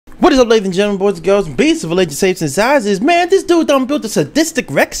What is up, ladies and gentlemen, boys and girls, beasts of religious shapes and sizes? Man, this dude done built a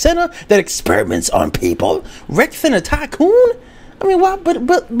sadistic rec center that experiments on people. Rec center Tycoon? I mean, why?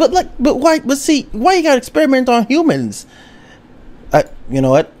 But why? But see, why you gotta experiment on humans? You know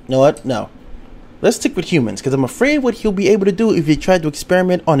what? No. Let's stick with humans, because I'm afraid what he'll be able to do if he tried to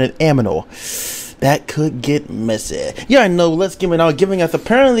experiment on an aminal. That could get messy. Yeah, I know. Let's give it out, giving us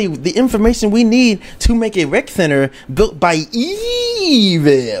apparently the information we need to make a rec center built by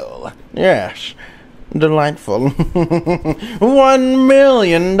evil. Yes, delightful. $1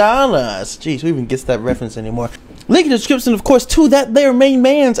 million. Jeez, who even gets that reference anymore? Link in the description, of course, to that there main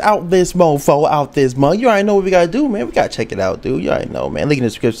man's out this mofo, out this month. You already know what we gotta do, man. We gotta check it out, dude. You already know, man. Link in the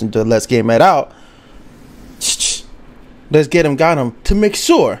description to Let's Game It Out. Let's get him, got him, to make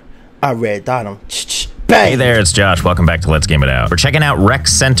sure I red dot him. Bang. Hey there, it's Josh. Welcome back to Let's Game It Out. We're checking out Rec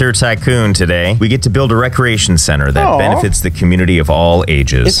Center Tycoon today. We get to build a recreation center that benefits the community of all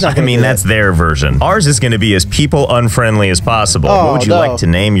ages. That's their version. Ours is going to be as people unfriendly as possible. What would you like to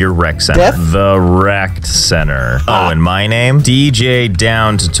name your rec center? Death? The Wrecked Center. Oh, and my name? DJ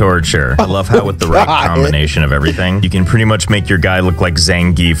Down to Torture. I love how with the right combination of everything, you can pretty much make your guy look like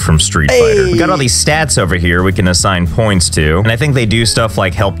Zangief from Street Fighter. We got all these stats over here we can assign points to, and I think they do stuff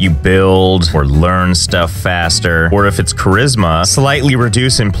like help you build or learn stuff faster, or if it's charisma, slightly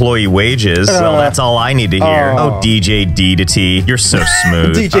reduce employee wages. Well, that's all I need to hear. Oh, DJ D to T, you're so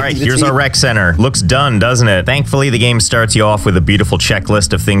smooth. All right, here's our rec center. Looks done, doesn't it? Thankfully, the game starts you off with a beautiful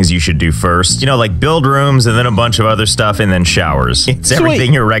checklist of things you should do first. You know, like build rooms, and then a bunch of other stuff, and then showers. It's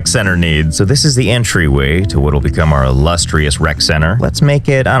everything your rec center needs. So this is the entryway to what will become our illustrious rec center. Let's make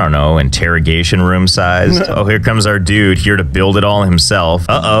it, I don't know, interrogation room sized. Oh, here comes our dude here to build it all himself.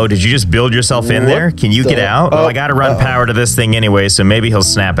 Uh-oh, did you just build yourself in there? Can you get out? Well, I gotta run power to this thing anyway, so maybe he'll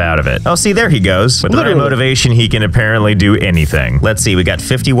snap out of it. Oh, see, there he goes. With the right motivation, he can apparently do anything. Let's see, we got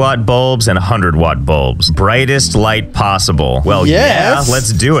 50-watt bulbs and 100-watt bulbs. Brightest light possible. Well, yeah,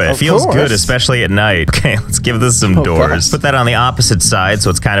 let's do it. Feels good, especially at night. Okay, let's give this some doors. Put that on the opposite side, so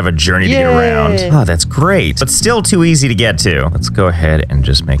it's kind of a journey to get around. Oh, that's great, but still too easy to get to. Let's go ahead and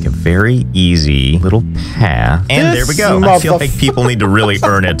just make a very easy little path. And there we go. I feel like people need to really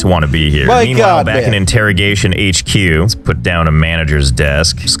earn it to want to be here. Meanwhile, back in interrogation HQ, let's put down a manager's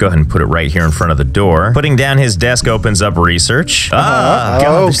desk. Just go ahead and put it right here in front of the door. Putting down his desk opens up research. God,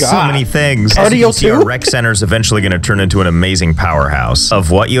 there's so many things. As you can see, our rec center is eventually going to turn into an amazing powerhouse.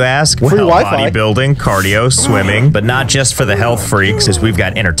 Of what, you ask? Well, bodybuilding, cardio, swimming, but not just for the health freaks, as we've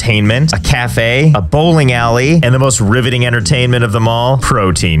got entertainment, a cafe, a bowling alley, and the most riveting entertainment of them all,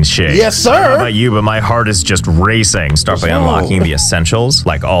 protein shakes. Yes, sir. I don't know about you, but my heart is just racing. Start by unlocking the essentials,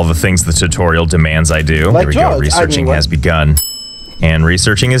 like all the things the tutorial demands I do. There we go. Researching has begun. And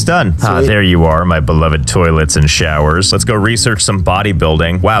researching is done. Ah, there you are, my beloved toilets and showers. Let's go research some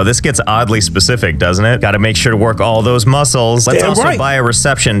bodybuilding. Wow, this gets oddly specific, doesn't it? Gotta make sure to work all those muscles. Let's also buy a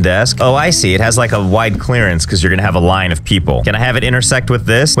reception desk. Oh, I see. It has like a wide clearance because you're gonna have a line of people. Can I have it intersect with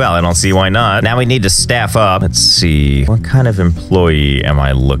this? Well, I don't see why not. Now we need to staff up. Let's see. What kind of employee am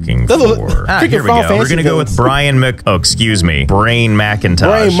I looking for? Here we go. We're gonna go with Brain McIntosh.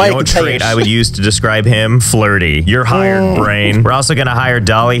 You know what trait I would use to describe him? Flirty. You're hired, Brain. We're also gonna hire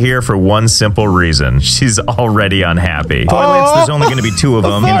Dolly here for one simple reason. She's already unhappy. Toilets, there's only gonna be 2 of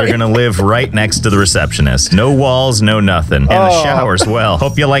them, and they're gonna live right next to the receptionist. No walls, no nothing. And the showers, well,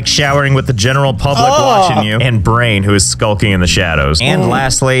 hope you like showering with the general public watching you. And Brain, who is skulking in the shadows. And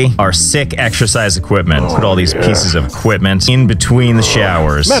lastly, our sick exercise equipment. Put all these pieces of equipment in between the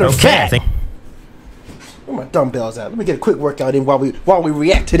showers. Where my dumbbells at? Let me get a quick workout in while we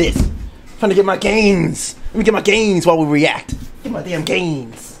react to this. I'm trying to get my gains. Let me get my gains while we react. Get my damn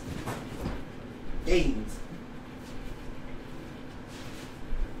gains. Come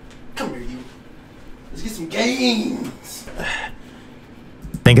here, you. Let's get some gains.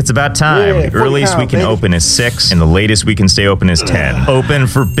 I think it's about time. The earliest we can open is 6, and the latest we can stay open is 10. Open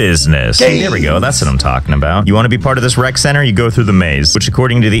for business. There we go. That's what I'm talking about. You want to be part of this rec center? You go through the maze, which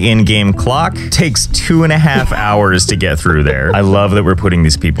according to the in-game clock, takes 2.5 hours to get through there. I love that we're putting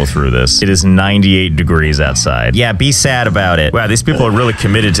these people through this. It is 98 degrees outside. Yeah, be sad about it. Wow, these people are really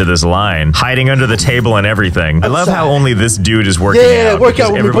committed to this line. Hiding under the table and everything. I love how only this dude is working out,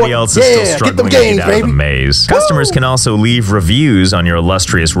 because everybody else is still struggling to get out of the maze. Customers can also leave reviews on your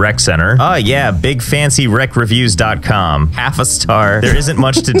illustrious luxurious rec center. Oh yeah, bigfancyrecreviews.com. Half a star. There isn't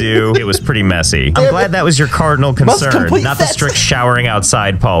much to do. It was pretty messy. I'm glad that was your cardinal concern, not the strict showering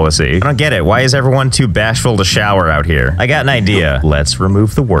outside policy. I don't get it. Why is everyone too bashful to shower out here? I got an idea. Let's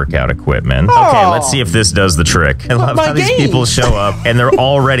remove the workout equipment. Okay, let's see if this does the trick. I love how these people show up and they're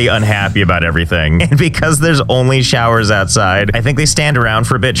already unhappy about everything. And because there's only showers outside, I think they stand around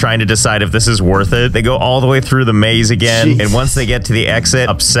for a bit trying to decide if this is worth it. They go all the way through the maze again, and once they get to the exit,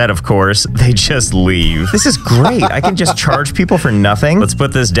 upset of course, they just leave. This is great. I can just charge people for nothing. Let's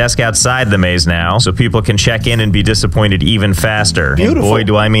put this desk outside the maze now so people can check in and be disappointed even faster. Beautiful. And boy,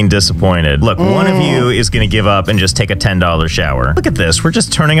 do I mean disappointed. Look, one of you is going to give up and just take a $10 shower. Look at this. We're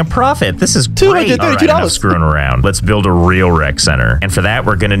just turning a profit. This is great. All right, enough screwing around. Let's build a real rec center. And for that,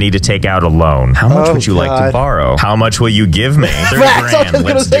 we're going to need to take out a loan. How much would you like to borrow? How much will you give me? 30 grand.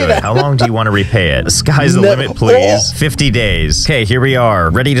 Let's do it. How long do you want to repay it? The sky's the limit, please. 50 days. Okay, here we are,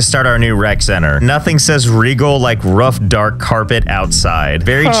 ready to start our new rec center. Nothing says regal like rough, dark carpet outside.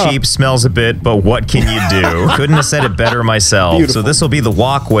 Very cheap, smells a bit, but what can you do? Couldn't have said it better myself. Beautiful. So this will be the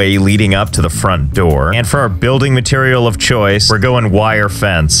walkway leading up to the front door. And for our building material of choice, we're going wire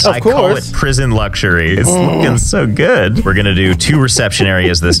fence. I call it prison luxury. It's looking so good. We're gonna do 2 reception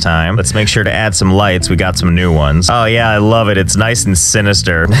areas this time. Let's make sure to add some lights. We got some new ones. Oh yeah, I love it. It's nice and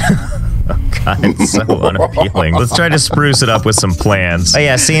sinister. Oh god, it's so unappealing. Let's try to spruce it up with some plants. Oh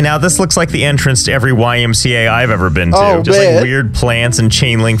yeah, see, now this looks like the entrance to every YMCA I've ever been to. Just like weird plants and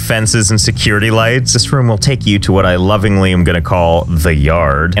chain link fences and security lights. This room will take you to what I lovingly am gonna call the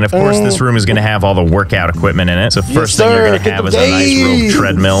yard. And of course, this room is gonna have all the workout equipment in it. So first thing you're gonna have is a nice row of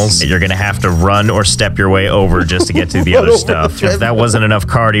treadmills that you're gonna have to run or step your way over just to get to the other stuff. If that wasn't enough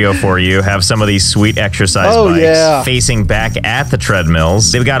cardio for you, have some of these sweet exercise bikes facing back at the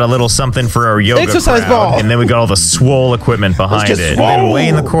treadmills. They've got a little something for our yoga exercise crowd, and then we got all the swole equipment behind it. And then way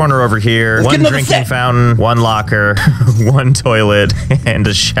in the corner over here, one drinking fountain, one locker, one toilet, and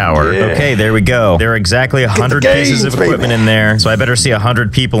a shower. Okay, there we go. There are exactly 100 pieces of equipment in there, so I better see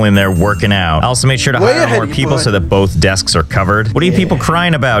 100 people in there working out. I also made sure to hire more people so that both desks are covered. What are you people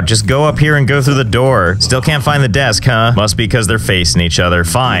crying about? Just go up here and go through the door. Still can't find the desk, huh? Must be because they're facing each other.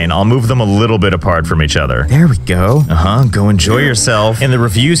 Fine, I'll move them a little bit apart from each other. There we go. Go enjoy yourself. And the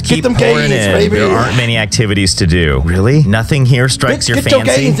reviews keep pouring in. There aren't many activities to do. Really? Nothing here strikes your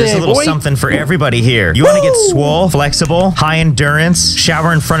fancy? There's a little something for everybody here. You want to get swole, flexible, high endurance,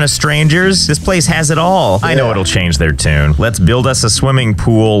 shower in front of strangers? This place has it all. I know it'll change their tune. Let's build us a swimming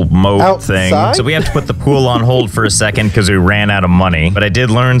pool moat thing. So we have to put the pool on hold for a second because we ran out of money. But I did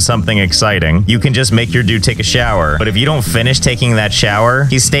learn something exciting. You can just make your dude take a shower. But if you don't finish taking that shower,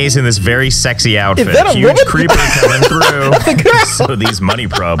 he stays in this very sexy outfit. Huge creeper coming through. So these money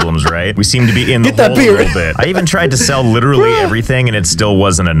problems, right? We seem to be in the hole a little bit. I even tried to sell literally everything and it still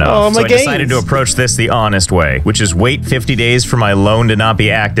wasn't enough. So I decided to approach this the honest way, which is wait 50 days for my loan to not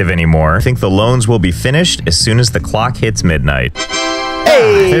be active anymore. I think the loans will be finished as soon as the clock hits midnight.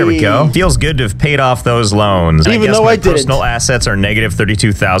 There we go. Feels good to have paid off those loans. Even though my personal assets are negative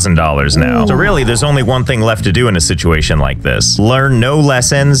 $32,000 now. So really, there's only one thing left to do in a situation like this. Learn no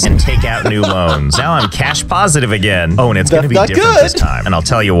lessons and take out new loans. Now I'm cash positive again. Oh, and it's going to be different this time. And I'll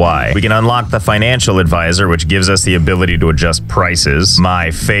tell you why. We can unlock the financial advisor, which gives us the ability to adjust prices. My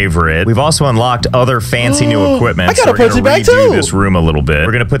favorite. We've also unlocked other fancy new equipment. So we're going to redo this room a little bit.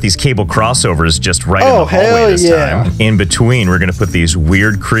 We're going to put these cable crossovers just right in the hallway this time. In between, we're going to put these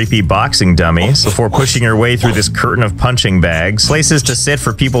weird, creepy boxing dummies before pushing your way through this curtain of punching bags. Places to sit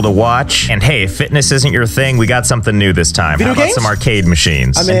for people to watch. And hey, if fitness isn't your thing, we got something new this time. How about some arcade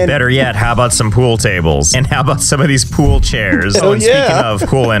machines? And better yet, how about some pool tables? And how about some of these pool chairs? Oh, and speaking of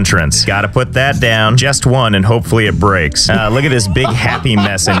pool entrance, gotta put that down. Just one, and hopefully it breaks. Look at this big happy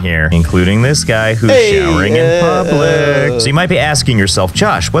mess in here, including this guy who's showering in public. So you might be asking yourself,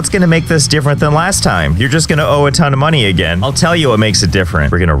 Josh, what's gonna make this different than last time? You're just gonna owe a ton of money again. I'll tell you what makes it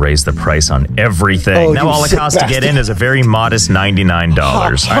different. We're gonna raise the price on everything. Now all it costs to get in is a very modest $99.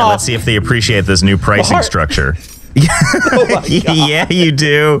 All right, let's see if they appreciate this new pricing structure. Oh yeah, you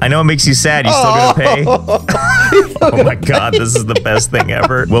do. I know it makes you sad. You still gonna pay? Oh my god, this is the best thing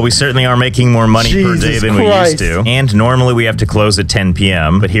ever. Well, we certainly are making more money per day than we used to. And normally we have to close at 10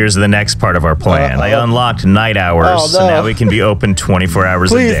 p.m. But here's the next part of our plan. I unlocked night hours, so now we can be open 24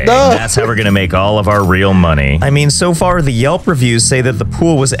 hours a day. And that's how we're gonna make all of our real money. I mean, so far the Yelp reviews say that the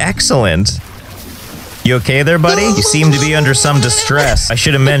pool was excellent. You okay there, buddy? You seem to be under some distress. I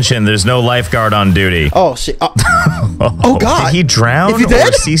should have mentioned there's no lifeguard on duty. Oh, shit. Oh, God. Did he drown Is he dead?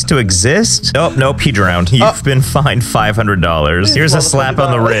 or cease to exist? Nope, he drowned. You've been fined $500. Here's a slap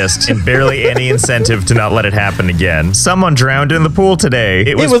on the wrist and barely any incentive to not let it happen again. Someone drowned in the pool today.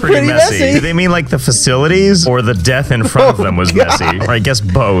 It was pretty messy. Did they mean like the facilities or the death in front of them was messy? Or I guess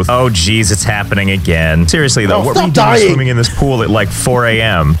both. Oh, geez, it's happening again. Seriously, though, what were you doing swimming in this pool at like 4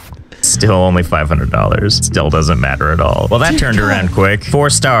 a.m.? Still only $500. Still doesn't matter at all. Well, that turned around quick.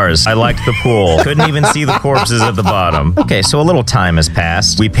 4 stars. I liked the pool. Couldn't even see the corpses at the bottom. Okay, so a little time has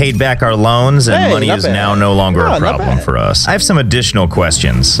passed. We paid back our loans, and money is now no longer a problem for us. I have some additional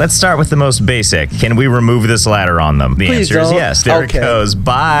questions. Let's start with the most basic. Can we remove this ladder on them? The answer is yes. There it goes.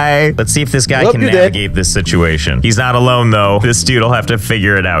 Bye. Let's see if this guy can navigate this situation. He's not alone, though. This dude will have to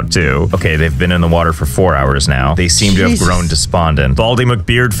figure it out, too. Okay, they've been in the water for 4 hours now. They seem to have grown despondent. Baldy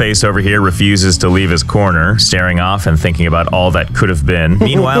McBeardface over here refuses to leave his corner, staring off and thinking about all that could have been.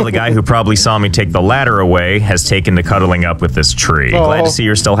 Meanwhile, the guy who probably saw me take the ladder away has taken to cuddling up with this tree. Glad to see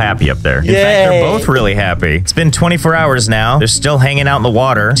you're still happy up there. In fact, they're both really happy. It's been 24 hours now. They're still hanging out in the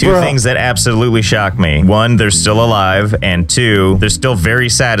water. 2 things that absolutely shock me. 1, they're still alive, and 2, they're still very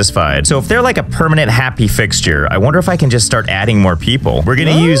satisfied. So if they're like a permanent happy fixture, I wonder if I can just start adding more people. We're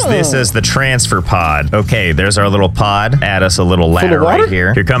gonna use this as the transfer pod. Okay, there's our little pod. Add us a little ladder right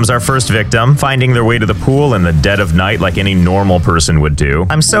here. Here comes our first victim, finding their way to the pool in the dead of night like any normal person would do.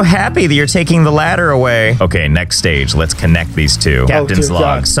 I'm so happy that you're taking the ladder away. Okay, next stage. Let's connect these two. Captain's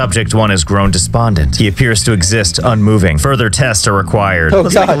log. Subject 1 has grown despondent. He appears to exist unmoving. Further tests are required.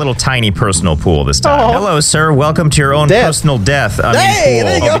 Looks like a little tiny personal pool this time. Hello, sir. Welcome to your own personal death. Pool.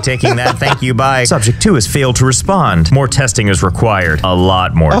 I'll be taking that. Thank you. Bye. Subject 2 has failed to respond. More testing is required. A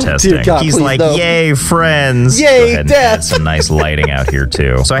lot more testing. He's like, yay, friends. Yay, death. Add some nice lighting out here,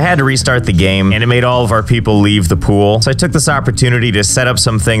 too. So I had to restart the game, and it made all of our people leave the pool. So I took this opportunity to set up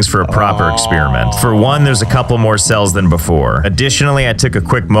some things for a proper experiment. For one, there's a couple more cells than before. Additionally, I took a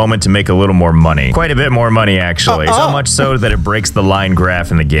quick moment to make a little more money. Quite a bit more money, actually. So much so that it breaks the line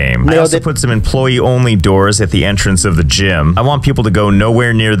graph in the game. I also put some employee-only doors at the entrance of the gym. I want people to go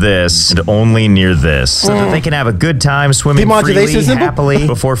nowhere near this and only near this, so that they can have a good time swimming freely, happily,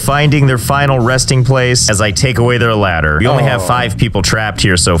 before finding their final resting place as I take away their ladder. We only have 5 people trapped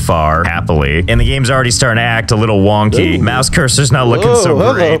here so far, happily, and the game's already starting to act a little wonky. Mouse cursor's not looking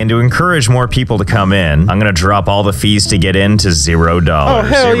so great. And to encourage more people to come in, I'm gonna drop all the fees to get in to $0.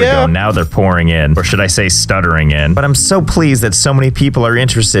 Here we go. Now they're pouring in, or should I say stuttering in. But I'm so pleased that so many people are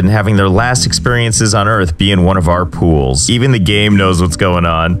interested in having their last experiences on Earth be in one of our pools. Even the game knows what's going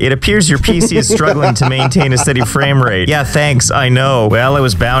on. It appears your PC is struggling to maintain a steady frame rate. Yeah, thanks, I know. Well, it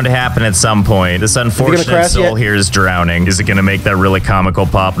was bound to happen at some point. This unfortunate soul here is drowning. Is it gonna make that really comical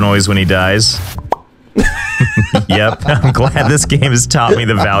pop noise when he dies? Yep, I'm glad this game has taught me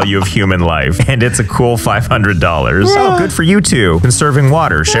the value of human life, and it's a cool $500. Oh, good for you two. Conserving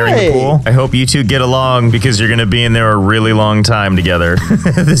water, sharing the pool. I hope you two get along because you're gonna be in there a really long time together.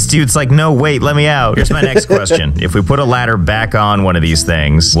 This dude's like, no, wait, let me out. Here's my next question. If we put a ladder back on one of these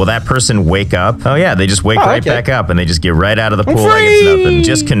things, will that person wake up? Oh yeah, they just wake right back up and they just get right out of the pool like it's nothing.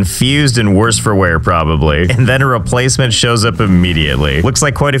 Just confused and worse for wear, probably. And then a replacement shows up immediately. Looks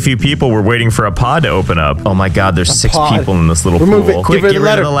like quite a few people were waiting for a pod to open up. Oh my god, there's 6 people in this little pool. Quick, get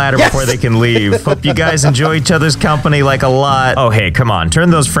rid of the ladder before they can leave. Hope you guys enjoy each other's company like a lot. Oh hey, come on, turn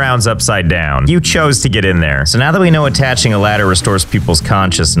those frowns upside down. You chose to get in there. So now that we know attaching a ladder restores people's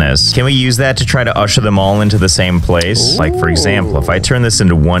consciousness, can we use that to try to usher them all into the same place? Like for example, if I turn this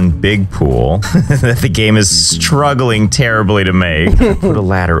into one big pool that the game is struggling terribly to make, put a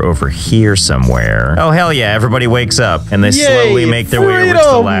ladder over here somewhere. Oh hell yeah, everybody wakes up and they slowly make their way over to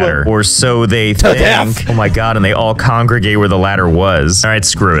the ladder. Or so they think. Oh my god, and they all congregate where the ladder was. Alright,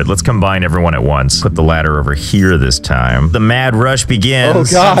 screw it. Let's combine everyone at once. Put the ladder over here this time. The mad rush begins.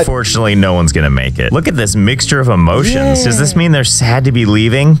 Oh god. Unfortunately, no one's gonna make it. Look at this mixture of emotions. Does this mean they're sad to be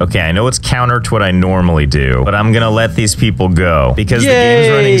leaving? Okay, I know it's counter to what I normally do, but I'm gonna let these people go. Because the game's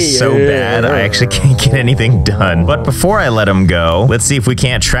running so bad, I actually can't get anything done. But before I let them go, let's see if we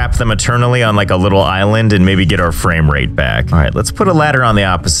can't trap them eternally on like a little island and maybe get our frame rate back. Alright, let's put a ladder on the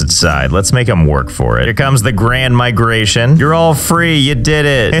opposite side. Let's make them work for it. Here comes the grand migration. You're all free, you did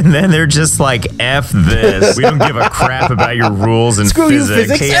it. And then they're just like, F this. We don't give a crap about your rules and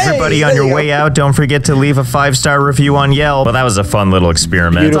physics. Hey, everybody, on your way out, don't forget to leave a 5-star review on Yelp. Well, that was a fun little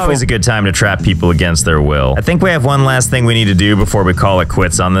experiment. It's always a good time to trap people against their will. I think we have one last thing we need to do before we call it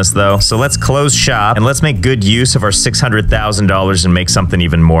quits on this, though. So let's close shop, and let's make good use of our $600,000 and make something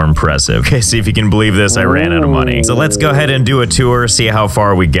even more impressive. Okay, see if you can believe this, I ran out of money. So let's go ahead and do a tour, see how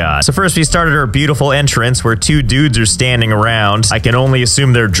far we got. So first, we started our beautiful beautiful entrance where two dudes are standing around. I can only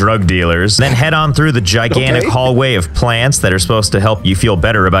assume they're drug dealers. Then head on through the gigantic hallway of plants that are supposed to help you feel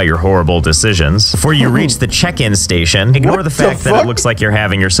better about your horrible decisions. Before you reach the check-in station, ignore the fact that it looks like you're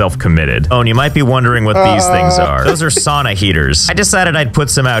having yourself committed. Oh, and you might be wondering what these things are. Those are sauna heaters. I decided I'd put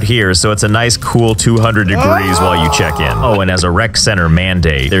some out here so it's a nice cool 200 degrees while you check in. Oh, and as a rec center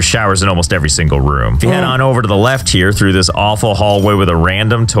mandate, there's showers in almost every single room. If you head on over to the left here through this awful hallway with a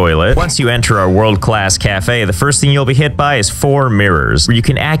random toilet, once you enter our world-class cafe, the first thing you'll be hit by is 4 mirrors where you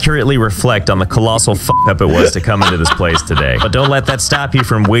can accurately reflect on the colossal f*** up it was to come into this place today. But don't let that stop you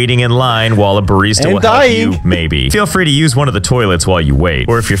from waiting in line while a barista will help you, maybe. Feel free to use one of the toilets while you wait.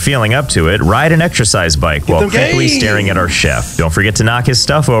 Or if you're feeling up to it, ride an exercise bike while creepily staring at our chef. Don't forget to knock his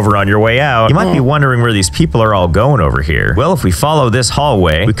stuff over on your way out. You might be wondering where these people are all going over here. Well, if we follow this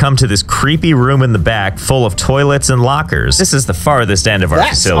hallway, we come to this creepy room in the back full of toilets and lockers. This is the farthest end of our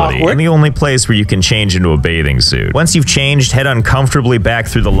facility, and the only place where you can change into a bathing suit. Once you've changed, head uncomfortably back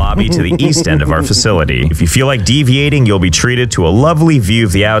through the lobby to the east end of our facility. If you feel like deviating, you'll be treated to a lovely view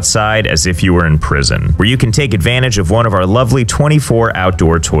of the outside as if you were in prison, where you can take advantage of one of our lovely 24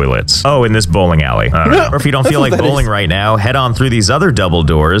 outdoor toilets. Oh, in this bowling alley. Or if you don't feel like bowling right now, head on through these other double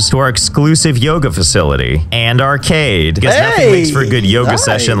doors to our exclusive yoga facility and arcade. Because nothing makes for a good yoga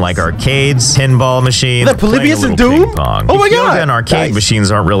session like arcades, pinball machines, playing a little ping pong. Oh my god! Yoga and arcade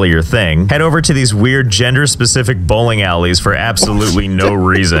machines aren't really your thing. Head over to these weird gender-specific bowling alleys for absolutely no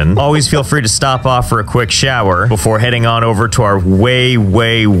reason. Always feel free to stop off for a quick shower before heading on over to our way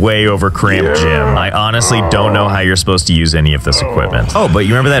over-cramped gym. I honestly don't know how you're supposed to use any of this equipment. Oh, but you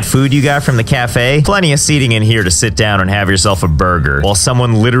remember that food you got from the cafe? Plenty of seating in here to sit down and have yourself a burger while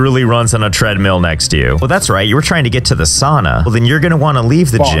someone literally runs on a treadmill next to you. Well, that's right, you were trying to get to the sauna. Well, then you're gonna want to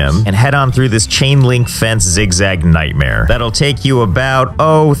leave the gym and head on through this chain link fence zigzag nightmare. That'll take you about,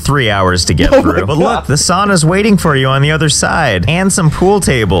 3 hours to get through. But look, the sauna's waiting for you on the other side. And some pool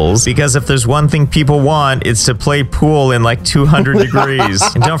tables, because if there's one thing people want, it's to play pool in like 200 degrees.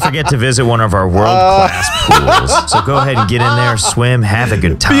 And don't forget to visit one of our world-class pools. So go ahead and get in there, swim, have a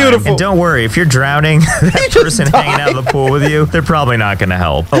good time. And don't worry, if you're drowning, that person hanging out in the pool with you, they're probably not gonna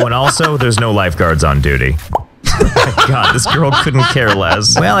help. Oh, and also, there's no lifeguards on duty. Oh my god, this girl couldn't care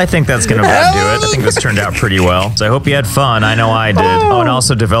less. Well, I think that's gonna about do it. I think this turned out pretty well. So I hope you had fun. I know I did. Oh, and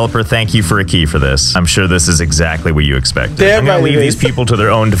also, developer, thank you for a key for this. I'm sure this is exactly what you expected. I'm gonna leave these people to their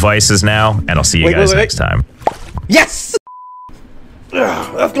own devices now, and I'll see you guys next time. Yes!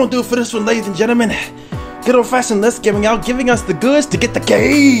 That's gonna do it for this one, ladies and gentlemen. Good old-fashioned Let's Gaming out, giving us the goods to get the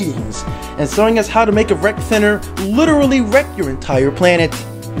games, and showing us how to make a rec center literally wreck your entire planet.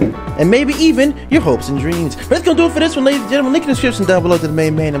 And maybe even your hopes and dreams. But that's gonna do it for this one, ladies and gentlemen. Link in the description down below to the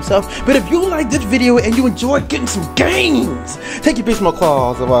main man himself. But if you like this video and you enjoyed getting some games, take your big small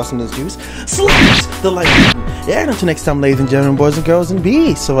claws of awesomeness juice, slash the like button. And until next time, ladies and gentlemen, boys and girls, and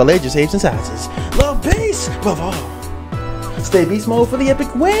beasts of all ages, shapes, and sizes. Love peace above all. Stay beast mode for the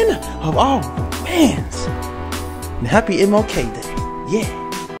epic win of all mans. And happy MLK Day. Yeah.